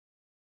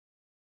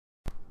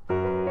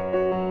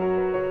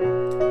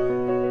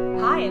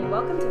and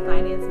welcome to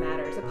Finance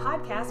Matters, a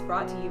podcast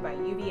brought to you by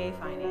UVA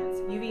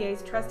Finance,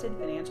 UVA's trusted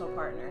financial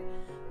partner.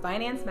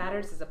 Finance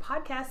Matters is a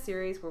podcast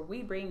series where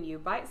we bring you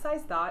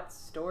bite-sized thoughts,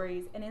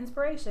 stories, and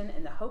inspiration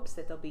in the hopes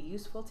that they'll be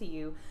useful to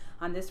you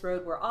on this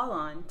road we're all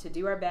on to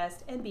do our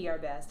best and be our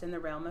best in the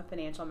realm of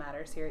financial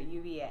matters here at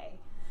UVA.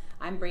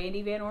 I'm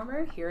Brandy Van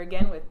Ormer, here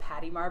again with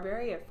Patty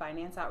Marbury of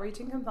Finance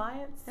Outreach and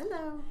Compliance.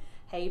 Hello.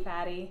 Hey,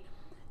 Patty.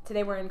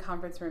 Today we're in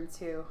conference room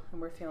 2,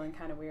 and we're feeling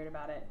kind of weird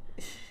about it.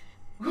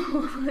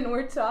 When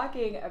we're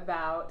talking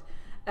about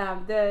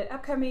the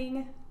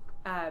upcoming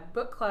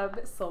book club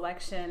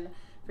selection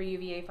for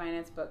UVA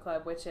Finance Book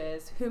Club, which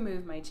is Who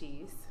Moved My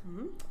Cheese?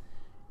 Mm-hmm.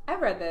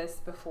 I've read this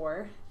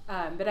before,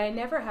 but I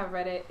never have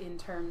read it in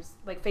terms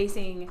like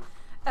facing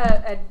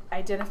an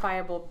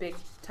identifiable big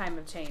time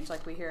of change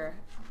like we are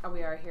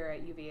here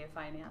at UVA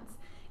Finance.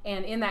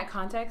 And in that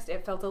context,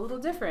 it felt a little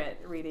different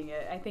reading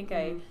it. I think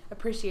I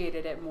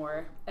appreciated it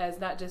more as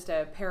not just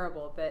a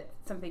parable, but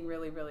something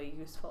really, really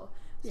useful.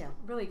 Yeah,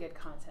 really good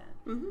content.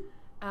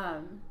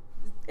 Mm-hmm.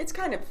 It's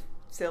kind of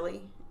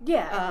silly.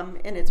 Yeah.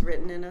 And it's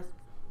written in a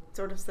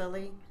sort of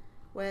silly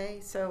way.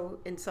 So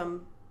in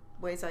some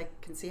ways I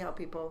can see how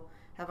people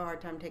have a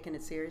hard time taking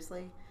it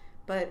seriously.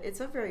 But it's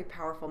a very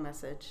powerful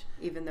message,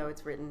 even though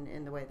it's written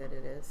in the way that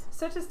it is.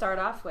 So to start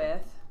off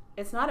with,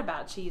 it's not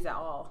about cheese at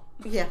all.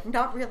 Yeah,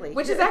 not really.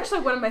 Which is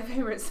actually one of my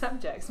favorite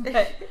subjects,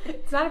 but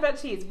it's not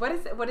about cheese.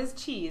 What is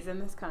cheese in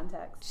this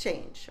context?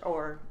 Change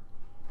or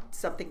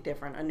something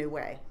different, a new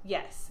way.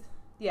 Yes.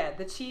 Yeah,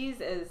 the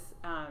cheese is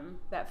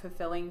that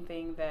fulfilling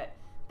thing that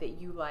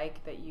you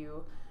like, that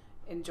you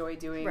enjoy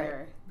doing.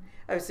 Right.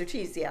 So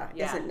cheese,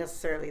 isn't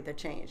necessarily the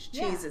change.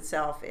 Cheese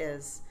itself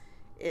is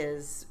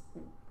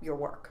your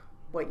work,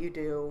 what you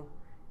do.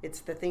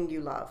 It's the thing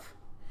you love.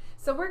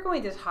 So we're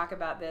going to talk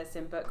about this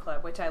in book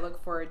club, which I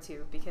look forward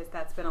to because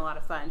that's been a lot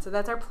of fun. So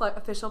that's our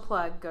official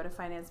plug. Go to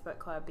Finance Book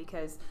Club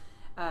because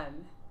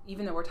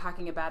even though we're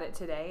talking about it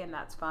today and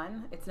that's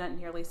fun, it's not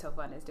nearly so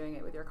fun as doing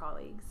it with your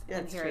colleagues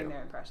and hearing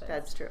their impressions.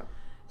 That's true.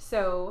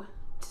 So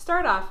to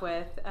start off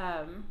with,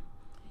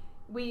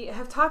 we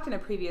have talked in a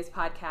previous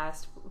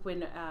podcast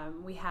when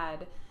we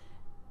had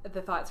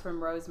the thoughts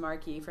from Rose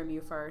Markey from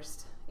You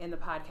First in the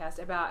podcast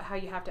about how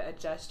you have to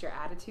adjust your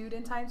attitude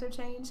in times of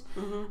change.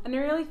 Mm-hmm. And I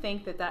really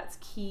think that that's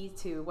key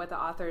to what the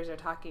authors are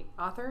talking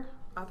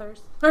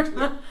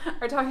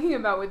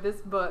about with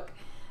this book,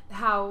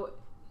 how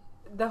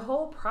the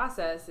whole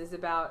process is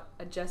about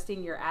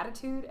adjusting your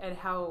attitude and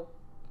how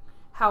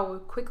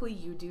quickly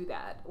you do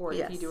that, or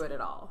if you do it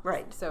at all.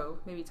 Right. So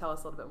maybe tell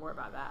us a little bit more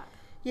about that.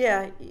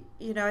 Yeah,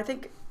 I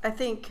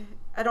think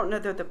I don't know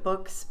that the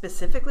book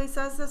specifically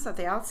says this at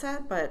the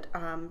outset, but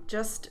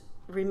just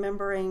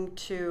remembering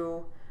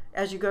to,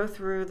 as you go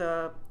through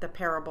the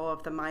parable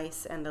of the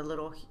mice and the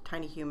little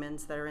tiny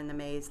humans that are in the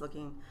maze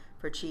looking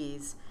for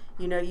cheese,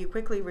 you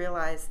quickly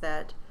realize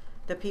that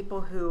the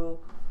people who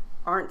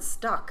aren't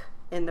stuck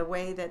in the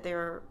way that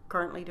they're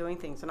currently doing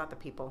things, are not the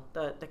people,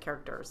 the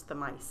characters, the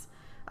mice,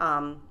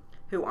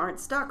 who aren't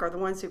stuck are the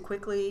ones who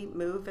quickly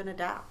move and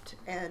adapt.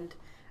 And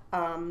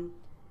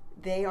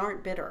they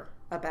aren't bitter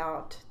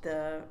about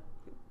the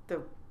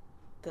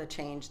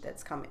change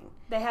that's coming.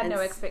 They had no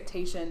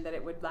expectation that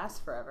it would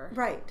last forever.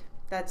 Right.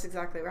 That's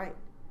exactly right.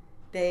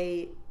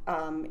 They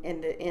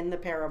in the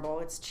parable,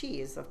 it's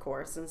cheese, of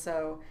course, and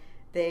so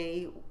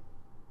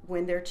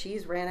when their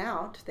cheese ran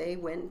out, they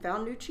went and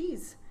found new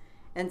cheese.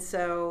 And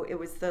so it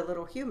was the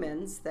little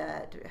humans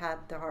that had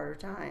the harder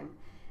time.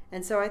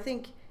 And so I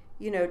think,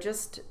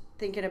 just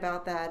thinking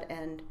about that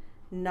and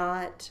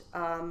not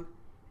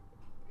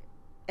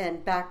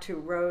and back to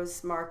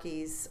Rose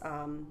Markey's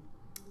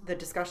the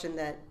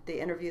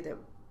interview that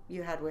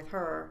you had with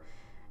her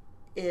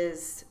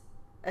is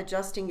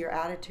adjusting your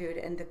attitude,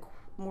 and the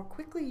more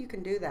quickly you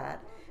can do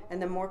that,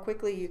 and the more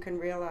quickly you can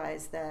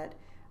realize that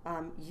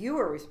you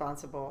are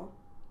responsible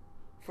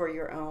for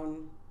your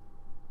own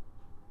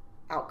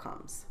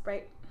outcomes,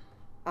 right?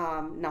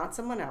 Not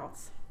someone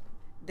else.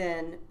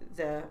 Then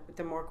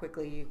the more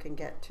quickly you can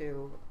get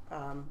to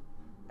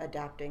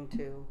adapting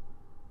to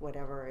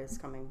whatever is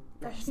coming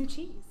next. Fresh new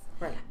cheese.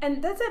 Right.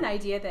 And that's an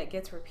idea that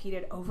gets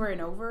repeated over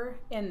and over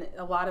in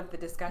a lot of the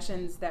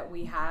discussions that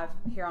we have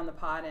here on the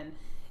pod and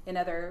in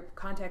other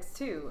contexts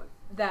too,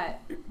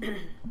 that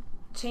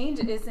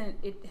change isn't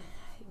it.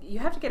 You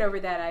have to get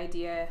over that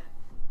idea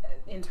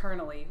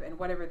internally, and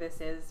whatever this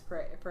is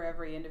for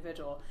every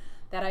individual,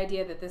 that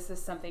idea that this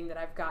is something that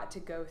I've got to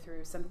go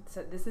through. So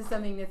this is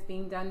something that's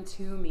being done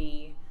to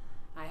me.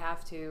 I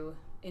have to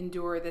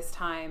endure this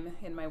time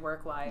in my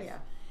work life. Yeah.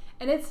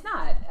 And it's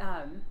not.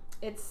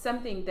 It's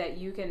something that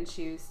you can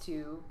choose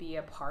to be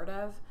a part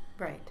of.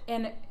 Right.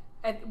 And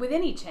with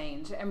any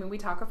change, I mean, we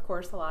talk, of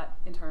course, a lot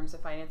in terms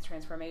of finance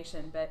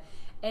transformation, but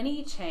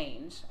any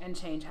change, and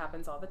change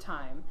happens all the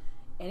time,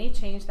 any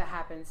change that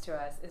happens to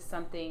us is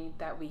something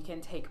that we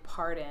can take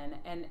part in.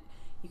 And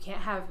you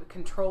can't have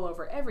control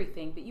over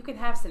everything, but you can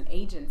have some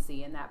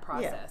agency in that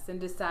process and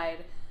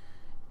decide,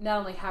 not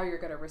only how you're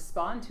going to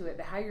respond to it,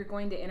 but how you're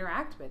going to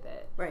interact with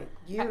it. Right.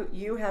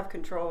 You have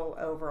control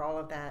over all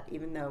of that,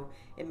 even though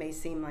it may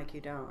seem like you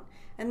don't.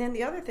 And then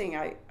the other thing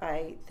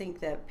I think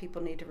that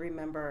people need to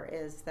remember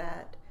is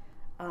that,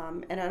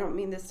 and I don't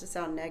mean this to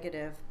sound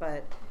negative,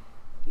 but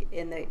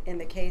in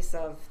the case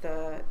of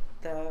the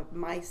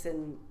mice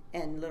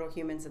and little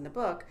humans in the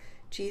book,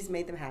 cheese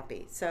made them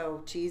happy.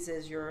 So cheese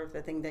is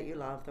the thing that you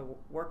love, the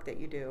work that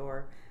you do,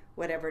 or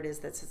whatever it is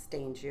that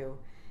sustains you.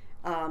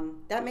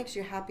 That makes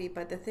you happy,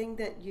 but the thing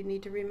that you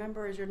need to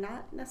remember is you're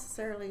not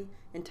necessarily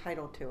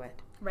entitled to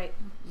it. Right.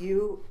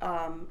 You're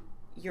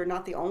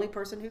not the only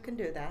person who can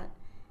do that,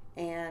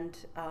 and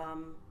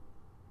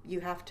you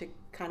have to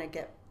kind of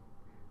get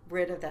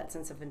rid of that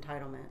sense of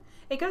entitlement.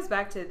 It goes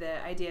back to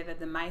the idea that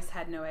the mice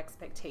had no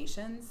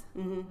expectations,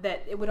 Mm-hmm.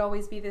 that it would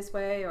always be this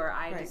way, or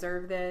I Right.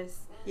 deserve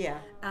this. Yeah.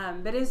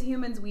 But as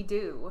humans, we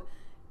do.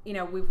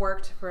 We've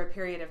worked for a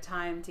period of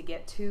time to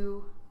get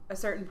to a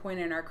certain point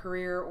in our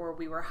career, or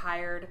we were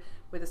hired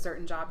with a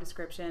certain job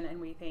description, and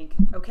we think,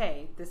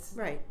 okay, this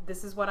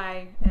is what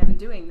I am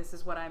doing, this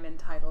is what I'm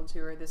entitled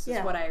to, or this is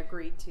what I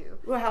agreed to.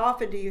 Well, how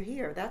often do you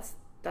hear that's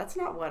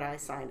not what I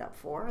signed up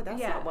for?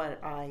 That's not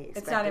what I expected.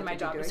 It's not in my to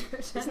job be doing.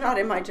 description. It's not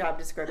in my job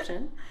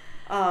description.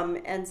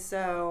 And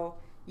so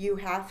you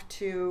have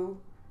to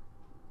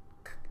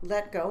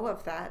let go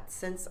of that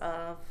sense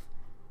of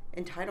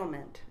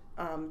entitlement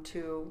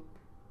to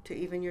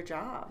even your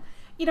job.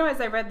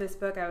 As I read this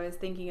book, I was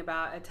thinking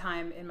about a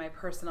time in my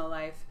personal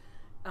life.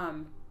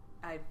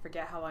 I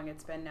forget how long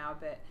it's been now,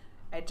 but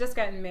I had just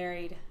gotten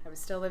married. I was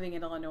still living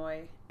in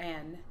Illinois,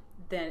 and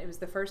then it was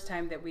the first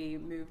time that we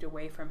moved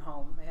away from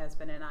home, my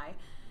husband and I.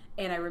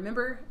 And I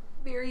remember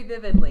very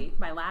vividly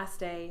my last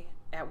day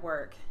at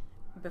work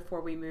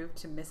before we moved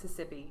to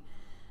Mississippi,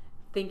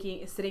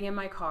 sitting in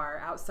my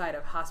car outside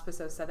of Hospice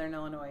of Southern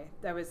Illinois.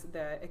 That was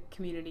the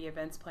community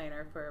events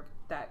planner for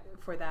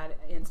that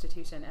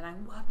institution, and I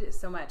loved it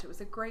so much. It was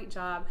a great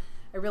job.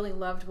 I really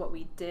loved what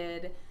we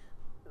did.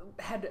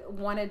 Had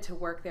wanted to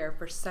work there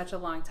for such a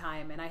long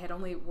time, and I had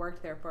only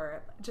worked there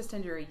for just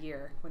under a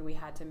year when we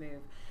had to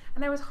move.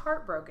 And I was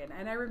heartbroken,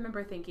 and I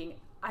remember thinking,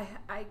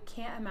 I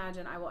can't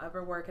imagine I will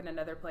ever work in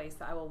another place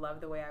that I will love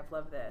the way I've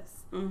loved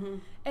this. Mm-hmm.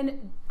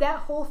 And that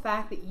whole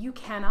fact that you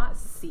cannot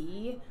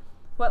see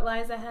what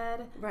lies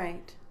ahead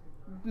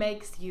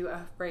makes you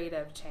afraid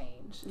of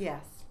change.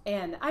 Yes.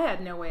 And I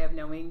had no way of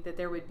knowing that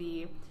there would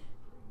be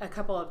a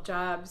couple of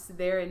jobs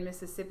there in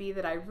Mississippi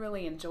that I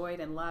really enjoyed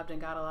and loved and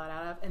got a lot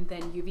out of, and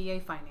then UVA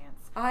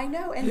Finance. I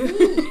know, and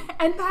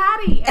and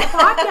Patty, and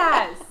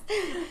podcasts.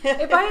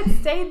 If I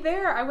had stayed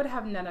there, I would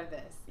have none of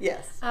this.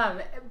 Yes.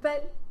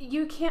 But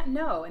you can't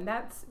know, and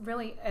that's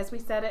really, as we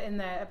said it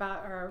about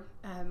our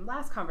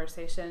last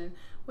conversation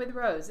with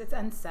Rose, it's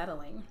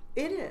unsettling.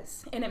 It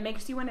is, and it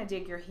makes you want to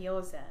dig your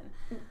heels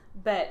in.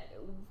 But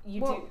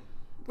you do.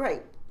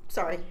 Right.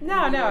 Sorry.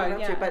 No.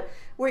 Yeah. But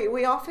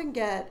we often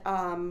get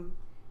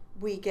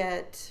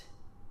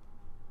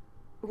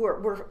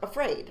we're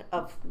afraid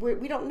of,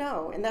 we don't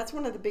know, and that's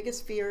one of the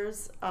biggest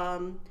fears,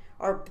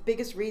 or the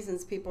biggest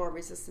reasons people are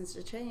resistant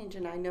to change.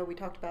 And I know we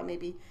talked about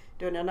maybe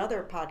doing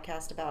another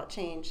podcast about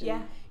change,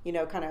 and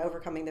kind of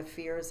overcoming the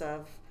fears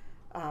of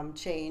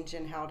change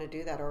and how to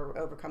do that, or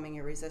overcoming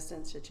your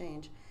resistance to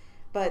change.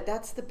 But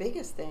that's the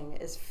biggest thing,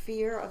 is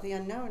fear of the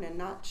unknown and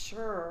not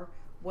sure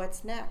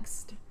what's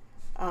next.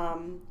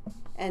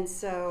 And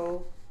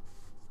so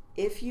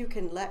if you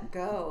can let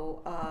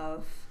go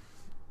of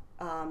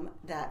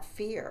that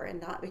fear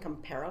and not become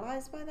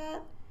paralyzed by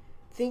that,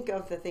 think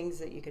of the things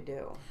that you could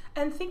do.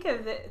 And think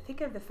of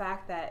the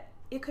fact that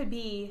it could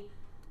be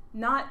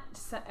not,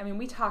 I mean,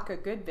 we talk a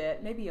good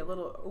bit, maybe a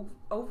little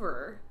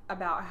over,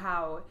 about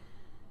how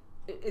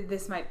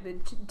the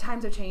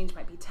times of change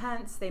might be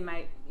tense. They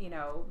might,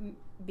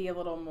 be a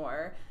little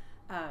more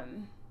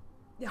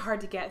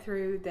hard to get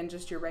through than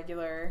just your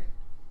regular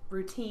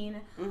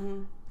routine.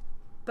 Mm-hmm.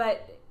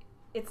 But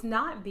it's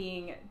not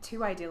being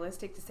too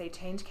idealistic to say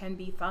change can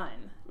be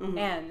fun. Mm-hmm.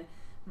 And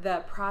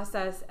the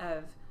process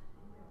of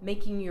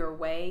making your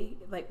way,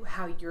 like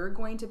how you're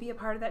going to be a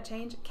part of that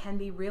change, can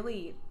be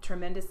really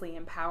tremendously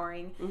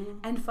empowering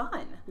and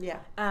fun. Yeah.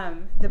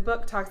 The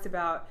book talks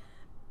about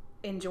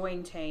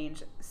enjoying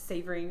change,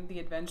 savoring the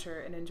adventure,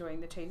 and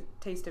enjoying the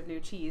taste of new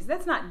cheese.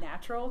 That's not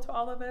natural to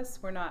all of us.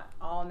 We're not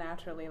all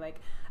naturally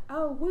like,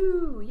 oh,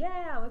 woo,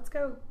 yeah, let's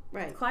go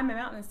climb a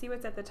mountain and see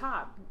what's at the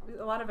top.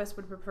 A lot of us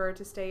would prefer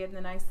to stay in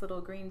the nice little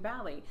green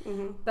valley.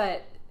 Mm-hmm.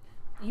 But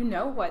you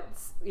know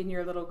what's in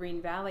your little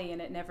green valley,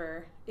 and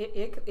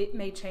it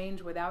may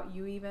change without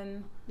you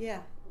even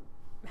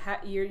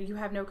you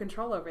have no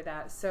control over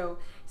that. So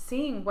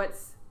seeing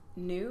what's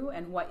new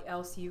and what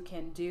else you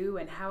can do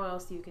and how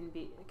else you can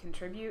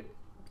contribute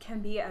can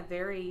be a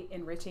very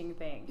enriching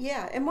thing.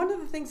 Yeah, and one of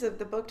the things that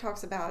the book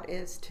talks about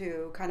is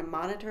to kind of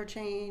monitor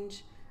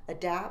change,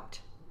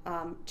 adapt,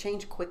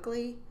 change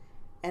quickly,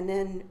 and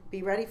then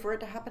be ready for it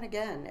to happen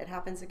again. It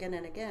happens again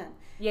and again.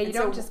 Yeah, you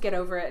don't just get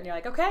over it and you're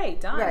like, okay,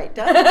 done. Right,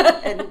 done.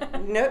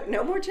 And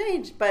no more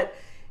change. But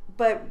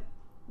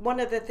one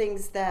of the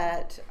things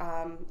that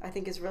I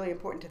think is really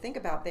important to think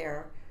about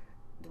there,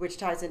 which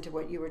ties into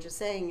what you were just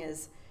saying,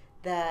 is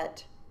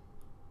that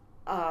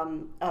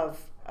of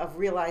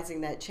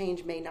realizing that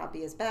change may not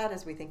be as bad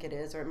as we think it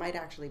is, or it might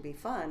actually be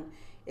fun,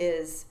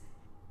 is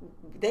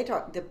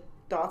the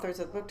authors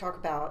of the book talk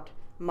about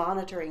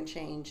monitoring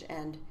change,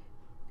 and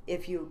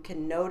if you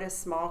can notice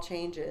small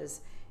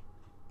changes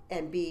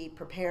and be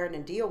prepared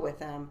and deal with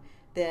them,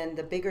 then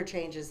the bigger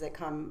changes that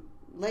come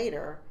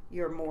later,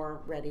 you're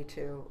more ready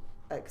to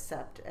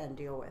accept and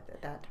deal with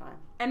at that time.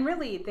 And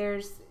really,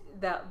 there's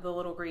the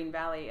little green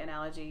valley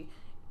analogy.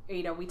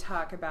 We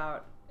talk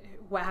about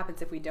what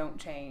happens if we don't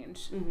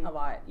change a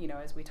lot,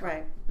 as we talk,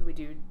 right. We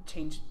do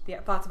change, the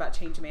thoughts about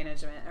change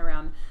management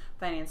around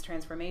finance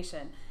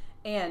transformation.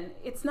 And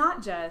it's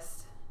not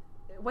just,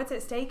 what's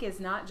at stake is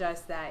not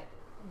just that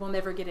we'll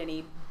never get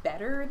any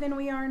better than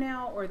we are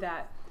now, or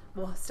that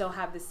we'll still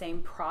have the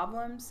same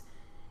problems.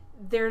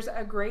 There's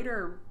a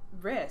greater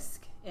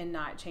risk in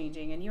not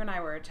changing. And you and I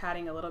were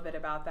chatting a little bit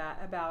about that,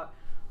 about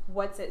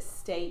what's at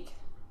stake,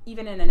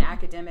 even in an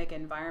academic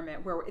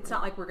environment where it's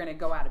not like we're going to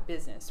go out of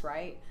business,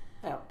 right?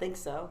 I don't think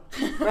so.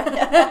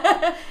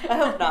 I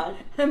hope not.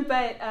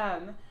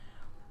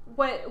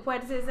 But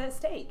what is at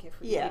stake if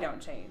we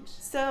don't change?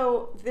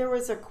 So there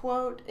was a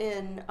quote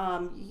in,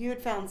 you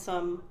had found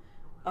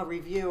a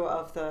review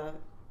of the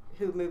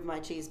Who Moved My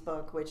Cheese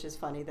book, which is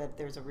funny that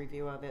there's a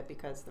review of it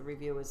because the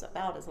review is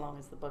about as long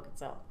as the book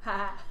itself.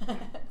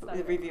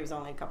 The review is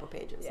only a couple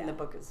pages, and the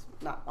book is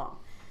not long.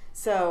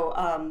 So,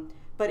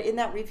 but in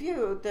that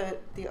review,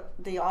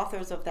 the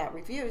authors of that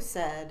review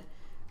said,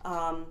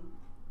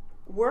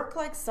 work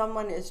like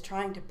someone is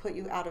trying to put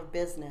you out of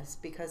business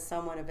because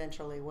someone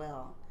eventually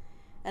will.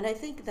 And I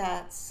think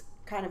that's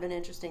kind of an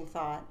interesting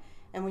thought.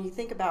 And when you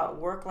think about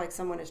work like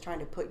someone is trying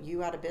to put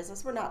you out of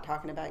business, we're not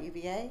talking about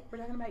UVA. We're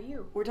talking about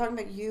you. We're talking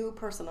about you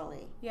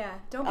personally. Yeah,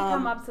 don't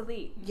become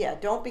obsolete. Yeah,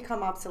 don't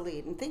become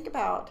obsolete. And think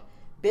about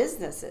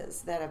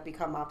businesses that have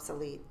become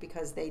obsolete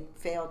because they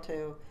failed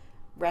to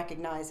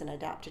recognize and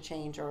adapt to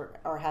change,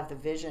 or have the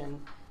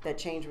vision that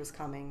change was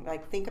coming.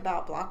 Like, think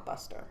about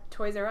Blockbuster.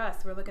 Toys R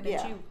Us, we're looking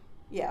at you.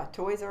 Yeah,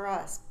 Toys R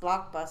Us,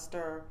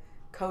 Blockbuster,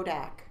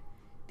 Kodak.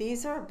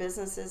 These are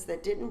businesses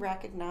that didn't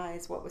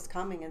recognize what was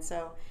coming. And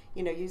so,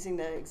 using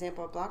the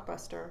example of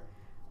Blockbuster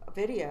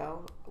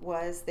video,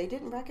 was they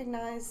didn't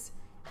recognize,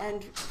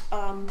 and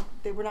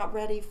they were not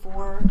ready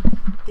for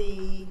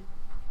the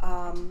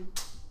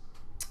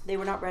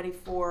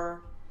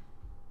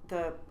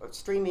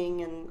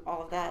streaming and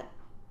all of that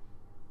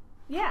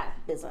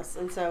business.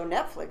 And so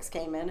Netflix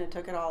came in and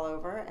took it all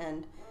over,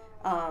 and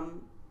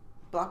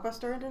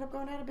Blockbuster ended up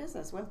going out of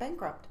business, went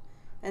bankrupt.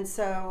 And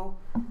so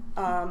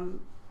and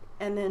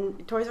then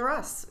Toys R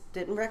Us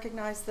didn't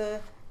recognize the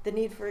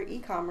need for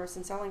e-commerce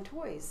and selling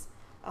toys.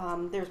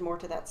 There's more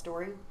to that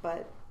story,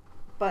 but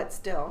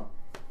still.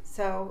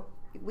 So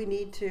we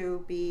need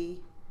to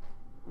be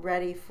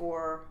ready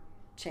for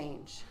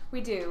change.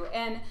 We do.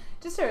 And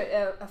just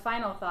a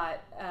final thought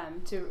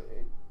to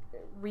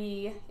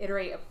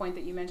reiterate a point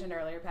that you mentioned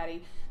earlier,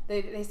 Patty.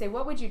 They say,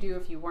 what would you do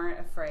if you weren't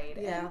afraid?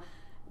 Yeah. And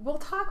we'll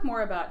talk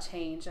more about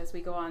change as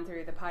we go on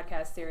through the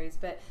podcast series,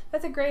 but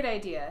that's a great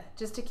idea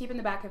just to keep in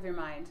the back of your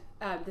mind.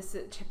 This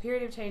is a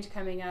period of change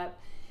coming up.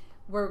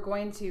 We're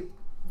going to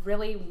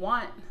really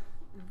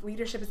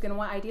leadership is going to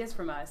want ideas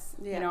from us,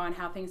 on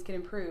how things can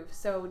improve.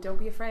 So don't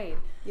be afraid.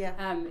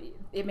 Yeah.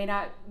 It may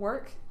not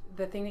work,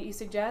 the thing that you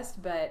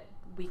suggest, but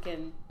we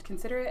can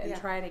consider it and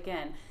try it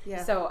again.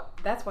 Yeah. So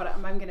that's what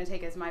I'm going to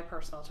take as my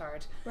personal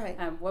charge. Right.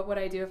 What would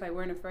I do if I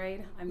weren't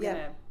afraid? I'm going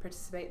to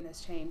participate in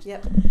this change.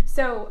 Yep.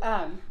 So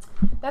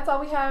that's all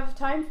we have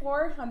time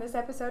for on this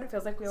episode. It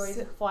feels like we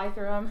always fly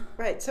through them.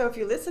 Right. So if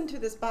you listen to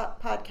this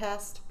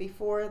podcast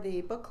before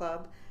the book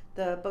club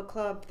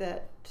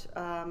that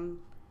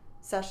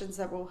sessions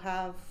that we'll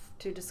have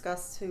to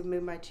discuss Who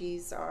Moved My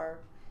Cheese are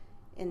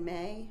in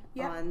May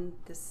on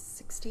the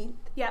 16th.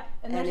 Yeah.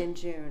 And in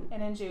June.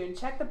 And in June.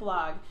 Check the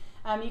blog.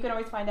 You can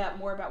always find out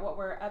more about what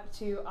we're up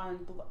to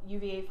on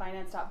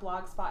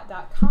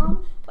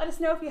uvafinance.blogspot.com. Let us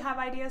know if you have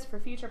ideas for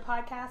future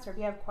podcasts, or if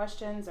you have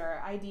questions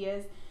or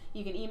ideas.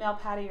 You can email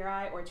Patty or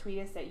I, or tweet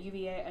us at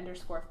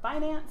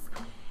UVA_finance.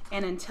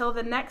 And until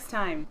the next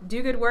time,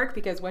 do good work,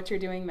 because what you're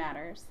doing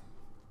matters.